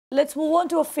Let's move on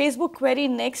to a Facebook query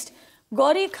next.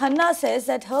 Gauri Khanna says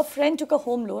that her friend took a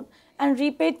home loan and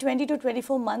repaid 20 to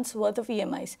 24 months worth of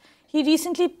EMIs. He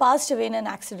recently passed away in an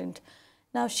accident.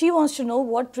 Now, she wants to know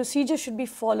what procedure should be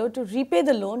followed to repay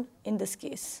the loan in this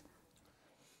case.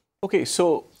 Okay,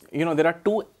 so, there are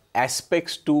two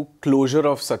aspects to closure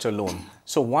of such a loan.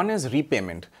 So, one is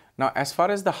repayment. Now, as far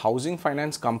as the housing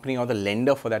finance company or the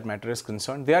lender for that matter is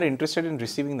concerned, they are interested in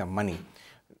receiving the money.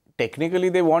 Technically,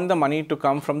 they want the money to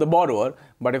come from the borrower,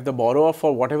 but if the borrower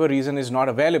for whatever reason is not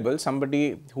available,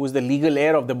 somebody who is the legal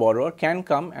heir of the borrower can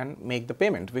come and make the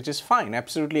payment, which is fine,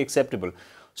 absolutely acceptable.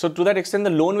 So to that extent,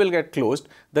 the loan will get closed.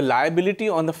 The liability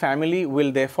on the family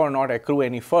will therefore not accrue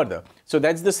any further. So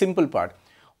that's the simple part.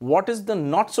 What is the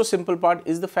not so simple part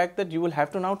is the fact that you will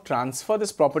have to now transfer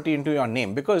this property into your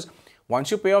name, because once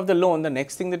you pay off the loan, the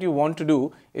next thing that you want to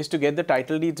do is to get the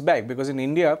title deeds back, because in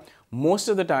India, most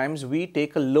of the times we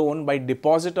take a loan by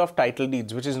deposit of title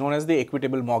deeds, which is known as the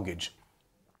equitable mortgage.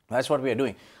 That's what we are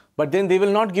doing. But then they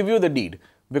will not give you the deed,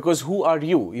 because who are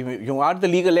you? You are the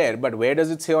legal heir, but where does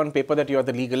it say on paper that you are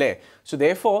the legal heir? So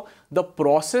therefore, the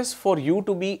process for you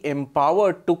to be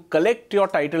empowered to collect your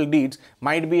title deeds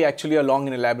might be actually a long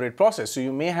and elaborate process. So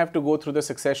you may have to go through the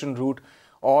succession route,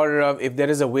 or if there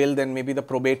is a will, then maybe the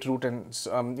probate route, and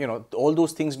all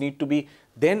those things need to be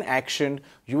then actioned.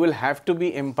 You will have to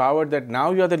be empowered that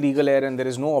now you are the legal heir and there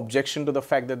is no objection to the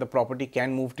fact that the property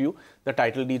can move to you. The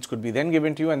title deeds could be then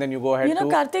given to you, and then you go ahead to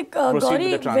Kartik, proceed Gauri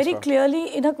with the transfer. very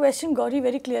clearly, in a question, Gauri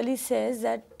very clearly says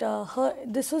that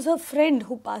this was her friend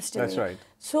who passed away. That's right.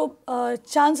 So,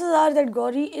 chances are that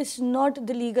Gauri is not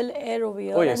the legal heir over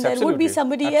here, Oh, yes, and there would be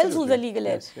somebody else who's the absolutely. legal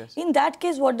heir. Yes, yes. In that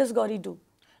case, what does Gauri do?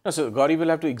 No, so Gauri will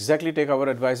have to exactly take our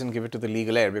advice and give it to the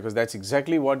legal heir, because that's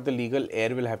exactly what the legal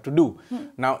heir will have to do.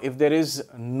 Now, if there is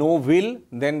no will,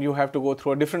 then you have to go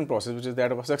through a different process, which is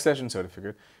that of a succession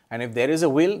certificate. And if there is a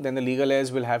will, then the legal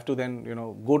heirs will have to then,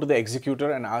 go to the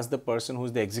executor and ask the person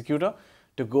who's the executor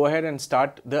to go ahead and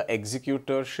start the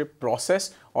executorship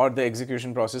process or the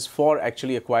execution process for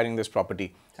actually acquiring this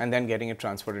property and then getting it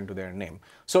transferred into their name.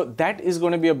 So that is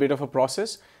going to be a bit of a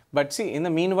process. But see, in the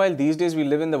meanwhile, these days we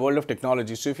live in the world of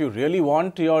technology. So if you really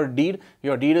want your deed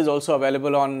is also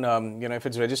available on, if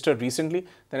it's registered recently,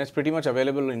 then it's pretty much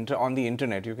available on the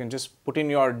internet. You can just put in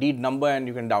your deed number and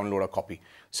you can download a copy.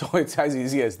 So it's as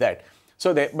easy as that.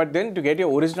 So, but then to get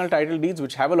your original title deeds,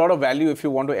 which have a lot of value if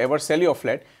you want to ever sell your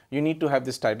flat, you need to have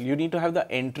this title. You need to have the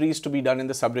entries to be done in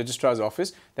the sub-registrar's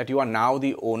office that you are now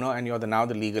the owner and you are now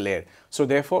the legal heir. So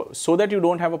therefore, so that you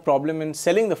don't have a problem in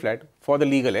selling the flat for the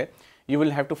legal heir, you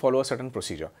will have to follow a certain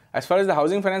procedure. As far as the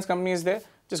housing finance company is there,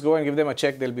 just go and give them a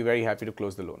check. They'll be very happy to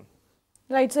close the loan.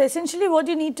 Right. So essentially what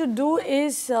you need to do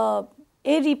is A,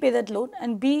 repay that loan,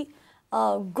 and B,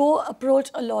 go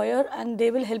approach a lawyer and they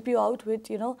will help you out with,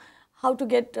 how to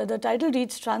get the title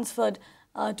deeds transferred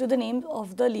to the name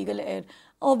of the legal heir.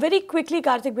 Very quickly,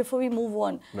 Kartik, before we move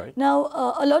on. Right.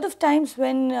 Now, a lot of times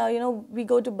when we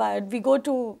go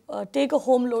to take a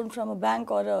home loan from a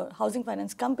bank or a housing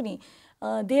finance company,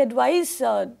 the advice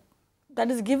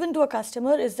that is given to a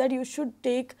customer is that you should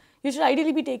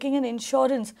ideally be taking an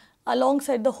insurance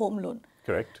alongside the home loan.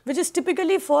 Correct. Which is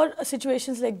typically for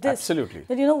situations like this. Absolutely.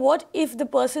 That, what if the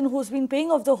person who's been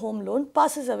paying off the home loan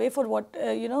passes away for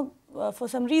for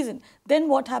some reason? Then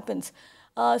what happens?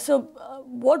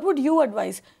 What would you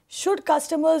advise? Should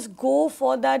customers go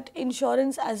for that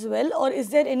insurance as well, or is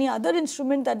there any other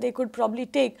instrument that they could probably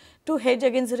take to hedge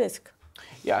against risk?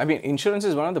 Yeah, I mean, insurance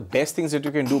is one of the best things that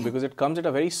you can do because it comes at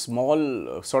a very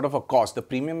small sort of a cost. The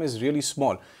premium is really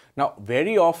small. Now,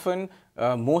 very often,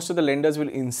 most of the lenders will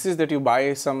insist that you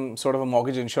buy some sort of a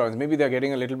mortgage insurance. Maybe they're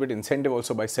getting a little bit incentive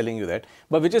also by selling you that,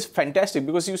 but which is fantastic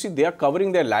because you see, they are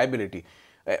covering their liability.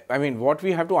 I mean, what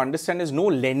we have to understand is no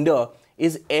lender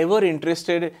is ever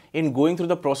interested in going through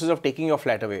the process of taking your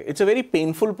flat away. It's a very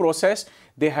painful process.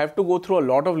 They have to go through a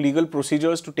lot of legal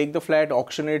procedures to take the flat,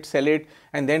 auction it, sell it,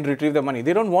 and then retrieve the money.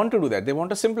 They don't want to do that. They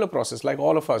want a simpler process like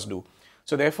all of us do.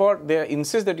 So therefore, they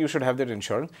insist that you should have that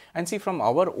insurance. And see, from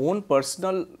our own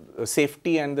personal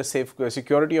safety and the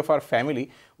security of our family,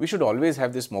 we should always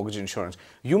have this mortgage insurance.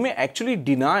 You may actually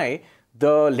deny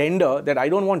the lender that I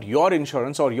don't want your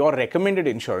insurance or your recommended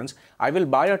insurance. I will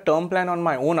buy a term plan on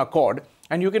my own accord,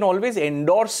 and you can always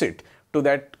endorse it to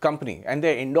that company. And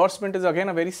the endorsement is again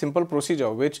a very simple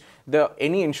procedure which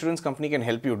any insurance company can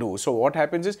help you do. So what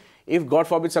happens is, if God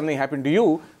forbid something happened to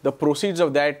you, the proceeds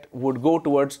of that would go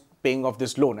towards paying off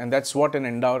this loan, and that's what an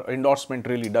endorsement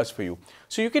really does for you.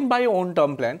 So you can buy your own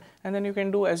term plan and then you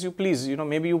can do as you please.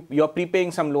 Maybe you're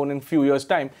prepaying some loan in a few years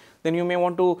time, then you may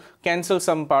want to cancel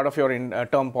some part of your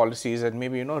term policies and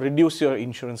maybe reduce your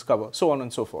insurance cover, so on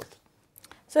and so forth.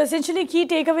 So essentially, key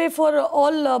takeaway for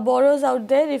all borrowers out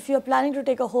there, if you're planning to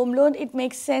take a home loan, it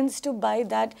makes sense to buy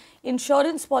that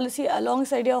insurance policy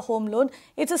alongside your home loan.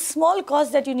 It's a small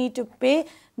cost that you need to pay,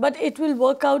 but it will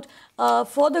work out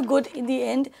for the good in the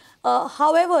end.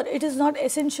 However, it is not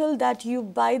essential that you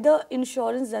buy the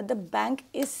insurance that the bank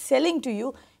is selling to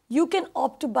you. You can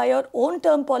opt to buy your own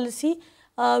term policy,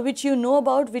 which you know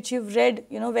about, which you've read,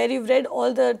 where you've read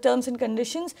all the terms and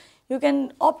conditions. You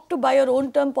can opt to buy your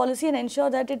own term policy and ensure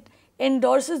that it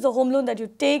endorses the home loan that you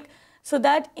take, so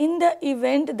that in the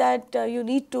event that you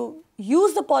need to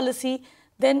use the policy,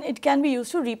 then it can be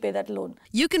used to repay that loan.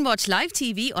 You can watch live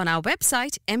TV on our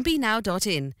website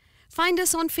mpnow.in. Find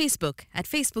us on Facebook at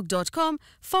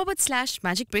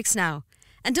facebook.com/magicbricksnow.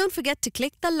 And don't forget to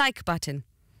click the like button.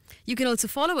 You can also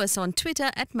follow us on Twitter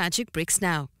at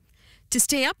magicbricksnow. To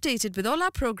stay updated with all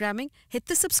our programming, hit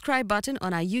the subscribe button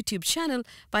on our YouTube channel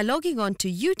by logging on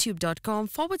to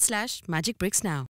youtube.com/magicbricksnow.